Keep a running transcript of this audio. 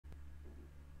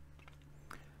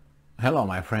Hello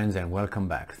my friends and welcome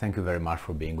back. Thank you very much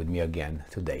for being with me again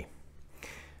today.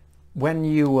 When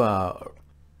you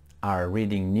are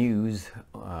reading news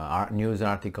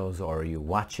articles or you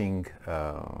watching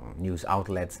news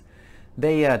outlets,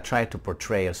 they try to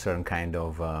portray a certain kind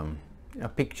of a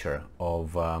picture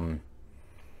of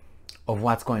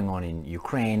what's going on in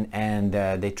Ukraine, and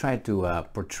they try to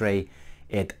portray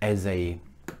it as a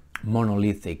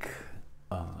monolithic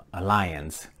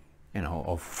alliance, you know,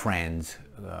 of friends,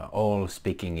 all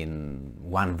speaking in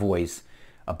one voice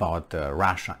about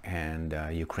Russia and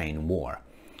Ukraine war.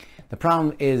 The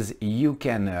problem is you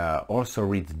can also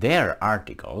read their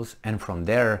articles, and from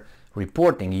their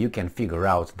reporting you can figure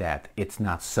out that it's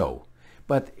not so.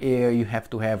 But you have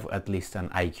to have at least an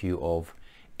IQ of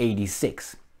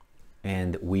 86,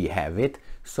 and we have it,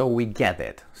 so we get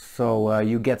it. So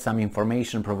you get some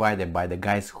information provided by the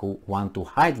guys who want to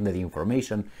hide that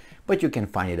information, but you can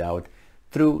find it out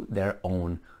through their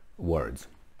own words.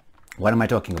 What am I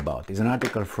talking about? It's an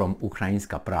article from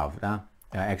Ukrainska Pravda,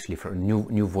 actually from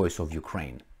New Voice of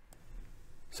Ukraine.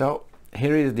 So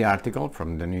here is the article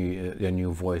from the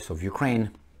New Voice of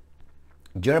Ukraine.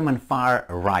 German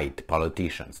far-right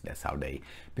politicians, that's how they,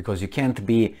 because you can't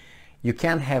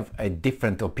have a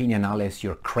different opinion unless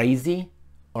you're crazy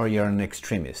or you're an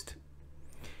extremist.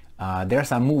 There are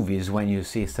some movies, when you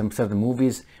see some certain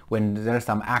movies, when there are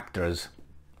some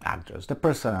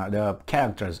the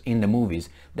characters in the movies,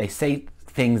 they say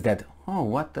things that, oh,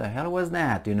 what the hell was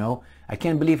that, you know, I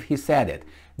can't believe he said it.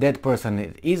 That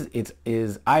person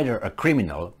is either a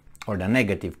criminal or the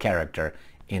negative character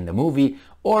in the movie,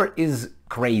 or is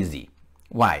crazy.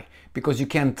 Why? Because you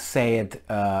can't say it,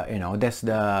 you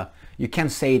know, you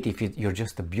can't say it if you're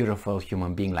just a beautiful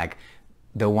human being like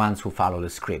the ones who follow the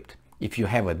script. If you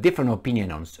have a different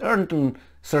opinion on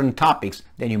certain topics,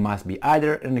 then you must be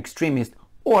either an extremist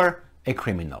or a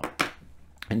criminal.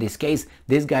 In this case,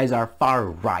 these guys are far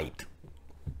right.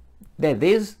 That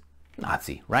is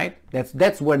Nazi, right?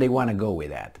 That's where they want to go with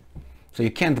that. So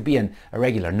you can't be a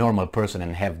regular normal person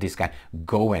and have this guy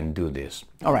go and do this.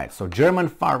 All right, so German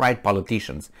far-right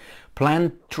politicians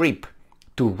plan trip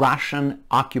to Russian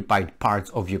occupied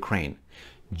parts of Ukraine.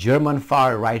 German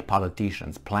far-right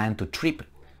politicians plan trip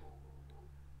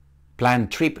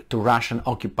to Russian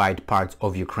occupied parts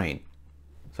of Ukraine.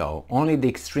 So only the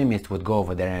extremists would go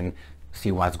over there and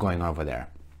see what's going on over there.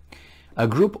 A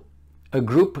group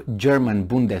German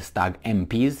Bundestag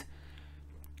MPs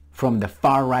from the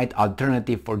far-right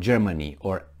Alternative for Germany,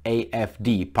 or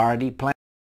AfD party, planned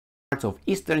parts of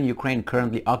eastern Ukraine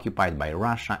currently occupied by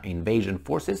Russian invasion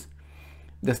forces.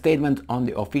 The statement on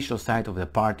the official site of the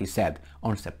party said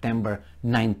on September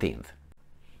 19th.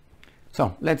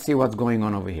 So let's see what's going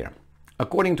on over here.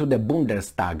 According to the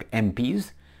Bundestag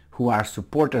MPs, who are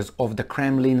supporters of the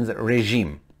Kremlin's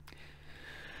regime,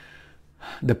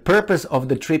 the purpose of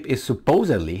the trip is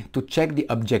supposedly to check the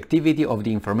objectivity of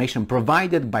the information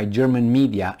provided by German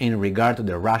media in regard to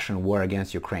the Russian war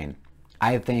against Ukraine.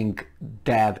 I think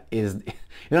that is,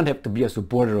 you don't have to be a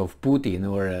supporter of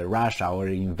Putin or Russia or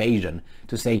invasion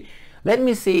to say, let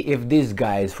me see if these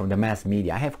guys from the mass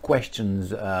media, I have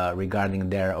questions regarding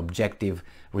their objective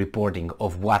reporting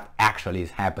of what actually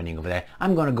is happening over there.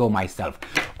 I'm gonna go myself.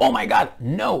 Oh my God,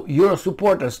 no, you're a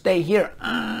supporter, stay here.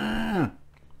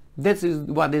 This is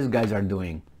what these guys are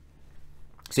doing.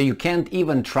 So you can't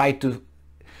even try to,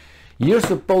 you're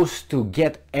supposed to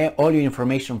get all your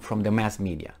information from the mass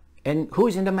media. And who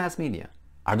is in the mass media?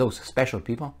 Are those special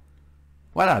people?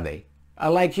 What are they? Are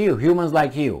like you, humans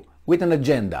like you, with an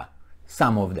agenda.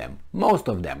 Some of them, most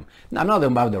of them. I'm not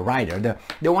about the writer,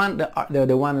 the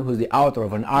one who's the author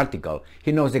of an article.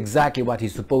 He knows exactly what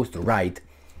he's supposed to write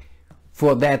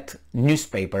for that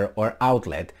newspaper or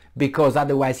outlet, because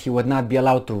otherwise he would not be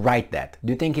allowed to write that.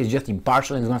 Do you think he's just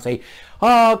impartial and he's going to say,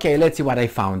 oh, okay, let's see what I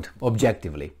found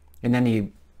objectively? And then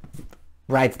he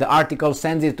writes the article,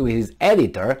 sends it to his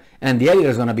editor, and the editor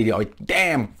is going to be, oh,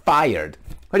 damn, fired.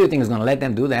 What do you think is going to let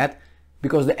them do that?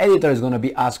 Because the editor is going to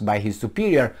be asked by his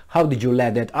superior, how did you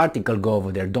let that article go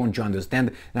over there? Don't you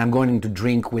understand? And I'm going to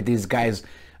drink with these guys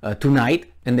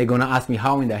tonight, and they're going to ask me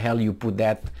how in the hell you put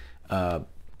that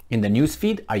in the news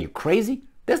feed. Are you crazy?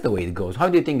 That's the way it goes. How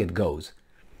do you think it goes?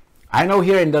 I know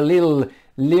here in the little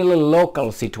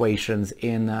local situations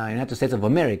in United States of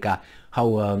America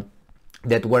how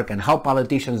that work, and how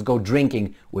politicians go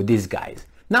drinking with these guys.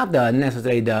 Not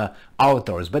necessarily the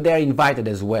authors, but they're invited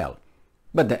as well.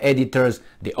 But the editors,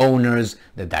 the owners,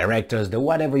 the directors, the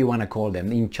whatever you want to call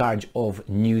them, in charge of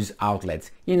news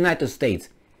outlets in the United States.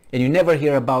 And you never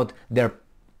hear about their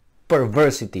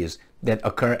perversities that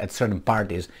occur at certain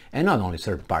parties, and not only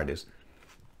certain parties.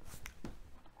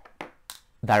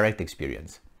 Direct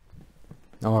experience.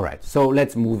 All right, so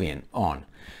let's move on.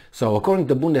 So according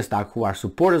to the Bundestag, who are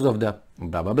supporters of the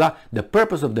blah blah blah, the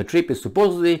purpose of the trip is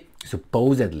supposedly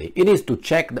it is to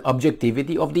check the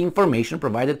objectivity of the information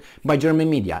provided by German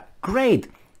media. Great,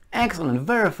 excellent,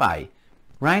 verify,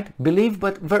 right? Believe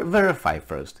but verify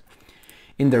first.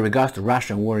 In the regards to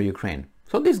Russian war in Ukraine.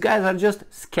 So these guys are just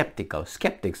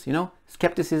skeptics, you know?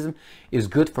 Skepticism is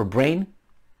good for brain.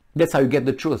 That's how you get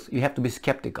the truth. You have to be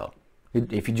skeptical.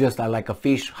 If you just are like a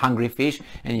fish, hungry fish,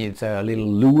 and it's a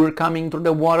little lure coming through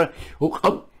the water,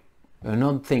 you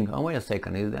don't think, oh, wait a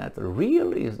second, is that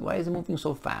real? Why is it moving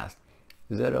so fast?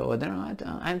 Is that over there?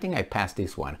 I think I passed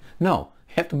this one. No,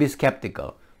 you have to be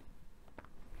skeptical.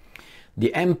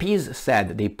 The MPs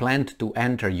said they planned to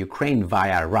enter Ukraine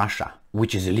via Russia,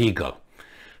 which is illegal.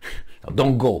 So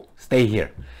don't go, stay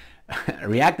here.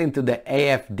 Reacting to the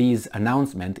AfD's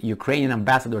announcement, Ukrainian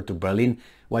ambassador to Berlin,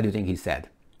 what do you think he said?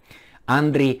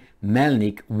 Andriy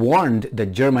Melnik warned the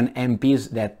German MPs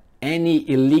that any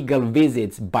illegal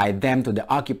visits by them to the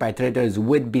occupied territories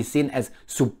would be seen as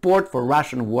support for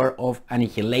Russian war of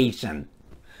annihilation.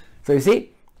 So you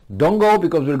see, don't go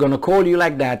because we're gonna call you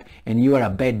like that and you are a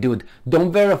bad dude.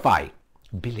 Don't verify.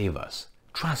 Believe us.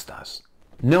 Trust us.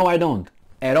 No, I don't.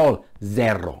 At all.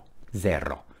 Zero.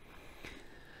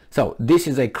 So this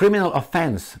is a criminal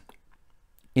offense.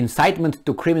 Incitement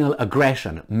to criminal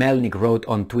aggression, Melnik wrote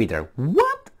on Twitter.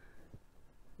 What?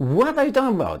 What are you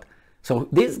talking about? So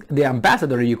the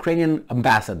ambassador, the Ukrainian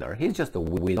ambassador, he's just a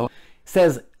widow,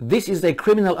 says this is a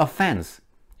criminal offense.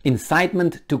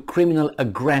 Incitement to criminal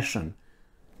aggression.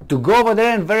 To go over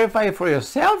there and verify it for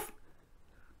yourself?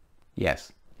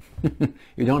 Yes.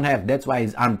 You don't have, that's why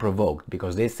it's unprovoked,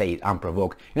 because they say it's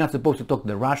unprovoked. You're not supposed to talk to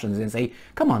the Russians and say,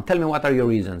 come on, tell me what are your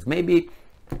reasons. Maybe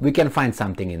we can find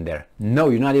something in there. No,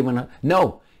 you're not even,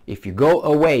 no. If you go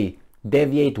away,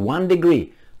 deviate 1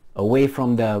 degree away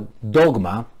from the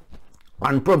dogma,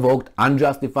 unprovoked,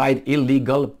 unjustified,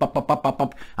 illegal,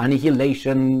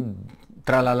 annihilation,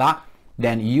 tralala,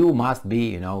 then you must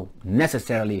be,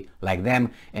 necessarily like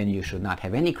them, and you should not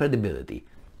have any credibility.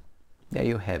 There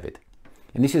you have it.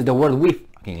 And this is the world we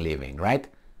fucking live in, right?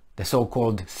 The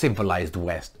so-called civilized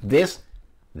West. This.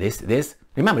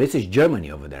 Remember, this is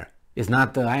Germany over there. It's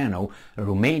not, I don't know,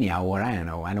 Romania, or I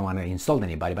don't want to insult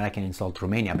anybody, but I can insult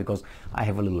Romania because I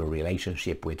have a little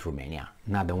relationship with Romania.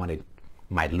 Not the one it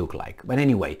might look like. But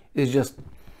anyway, it's just,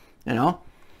 not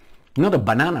a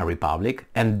banana republic,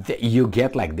 and you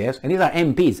get like this. And these are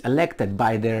MPs elected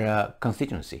by their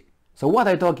constituency. So what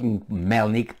are you talking,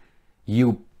 Melnik,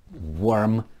 you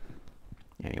worm?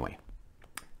 Anyway,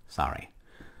 sorry.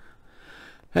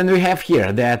 And we have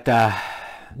here that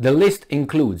the list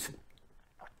includes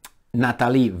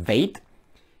Natalie Veit,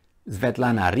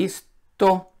 Svetlana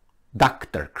Risto,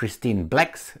 Dr. Christine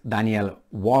Blacks, Daniel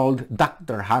Wald,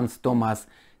 Dr. Hans Thomas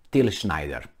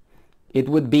Tilschneider. It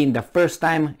would be the first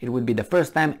time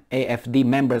AfD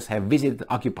members have visited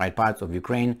occupied parts of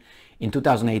Ukraine. In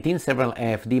 2018, several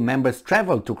AfD members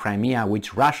traveled to Crimea,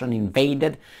 which Russia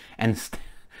invaded and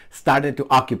started to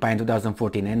occupy in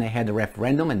 2014, and they had a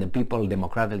referendum, and the people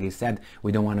democratically said, we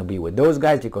don't want to be with those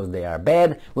guys because they are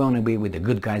bad, we want to be with the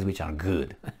good guys which are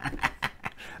good.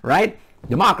 Right?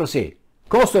 Democracy.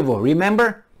 Kosovo,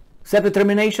 remember?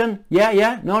 Self-determination?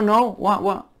 Yeah, no,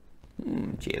 what?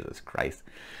 Jesus Christ.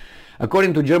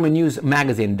 According to German news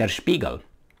magazine Der Spiegel,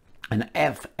 an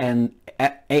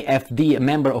AfD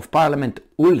member of parliament,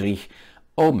 Ulrich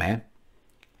Ohme,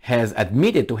 has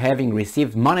admitted to having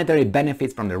received monetary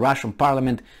benefits from the Russian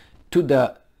parliament to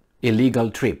the illegal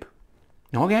trip.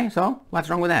 Okay, so what's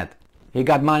wrong with that? He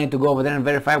got money to go over there and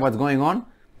verify what's going on?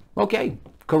 Okay,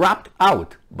 corrupt,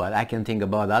 out. But I can think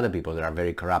about other people that are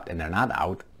very corrupt and they're not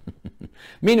out.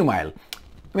 Meanwhile,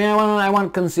 I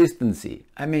want consistency.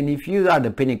 If you are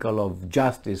the pinnacle of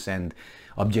justice and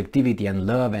objectivity and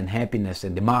love and happiness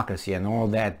and democracy and all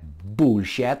that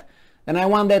bullshit, then I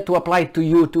want that to apply to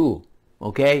you too.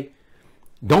 Okay?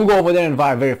 Don't go over there and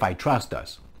verify. Trust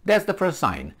us. That's the first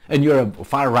sign. And you're a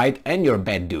far right and you're a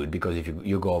bad dude because if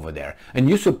you go over there. And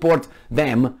you support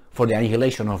them for the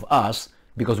annihilation of us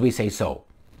because we say so.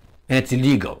 And it's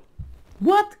illegal.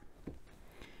 What?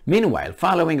 Meanwhile,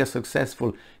 following a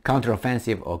successful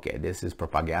counteroffensive, okay, this is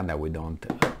propaganda. We don't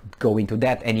go into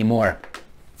that anymore.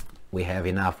 We have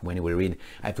enough when we read.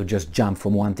 I have to just jump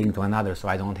from one thing to another so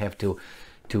I don't have to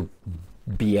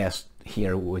BS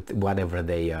here with whatever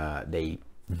they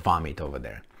vomit over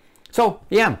there. So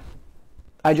yeah,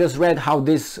 I just read how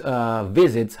this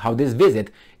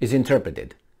visit is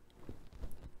interpreted.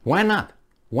 Why not?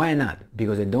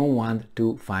 Because they don't want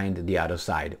to find the other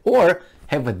side or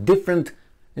have a different,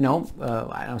 I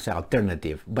don't say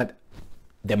alternative, but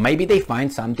then maybe they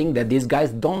find something that these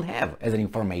guys don't have as an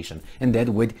information, and that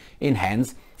would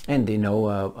enhance and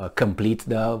complete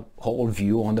the whole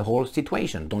view on the whole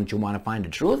situation. Don't you want to find the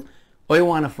truth, or you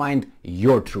want to find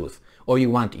your truth, or you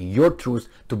want your truth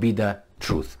to be the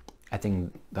truth? I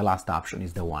think the last option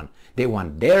is the one. They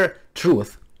want their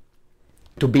truth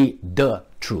to be the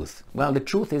truth. Well, the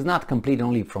truth is not completed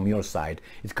only from your side.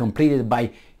 It's completed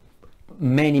by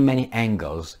many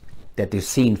angles that is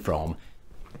seen from.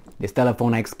 This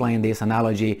telephone, I explained this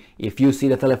analogy. If you see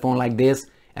the telephone like this,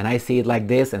 and I see it like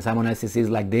this, and someone else sees it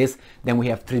like this, then we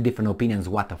have 3 different opinions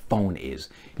what a phone is.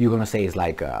 You're gonna say it's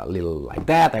like a little like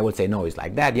that. I would say no, it's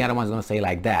like that. The other one's gonna say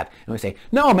like that. And we say,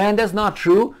 no man, that's not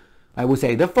true. I would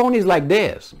say the phone is like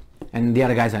this. And the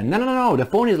other guy said, no, the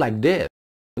phone is like this.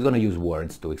 We're gonna use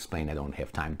words to explain. I don't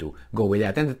have time to go with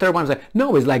that. And the third one's like,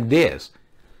 no, it's like this.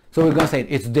 So we're gonna say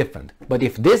it's different. But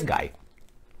if this guy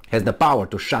has the power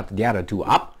to shut the other 2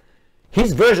 up,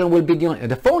 his version will be the only.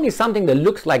 The phone is something that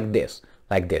looks like this,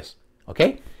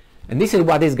 okay? And this is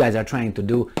what these guys are trying to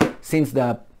do since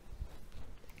the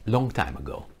long time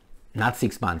ago, not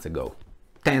 6 months ago,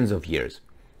 tens of years.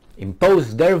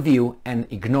 Impose their view and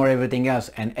ignore everything else,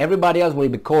 and everybody else will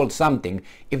be called something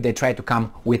if they try to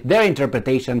come with their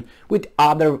interpretation with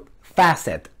other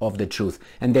facet of the truth.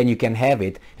 And then you can have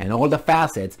it, and all the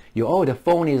facets, the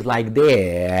phone is like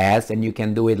this, and you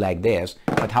can do it like this.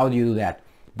 But how do you do that?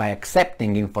 By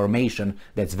accepting information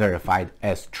that's verified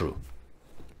as true.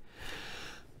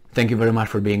 Thank you very much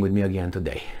for being with me again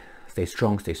today. Stay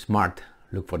strong, stay smart,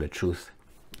 look for the truth,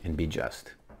 and be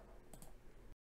just.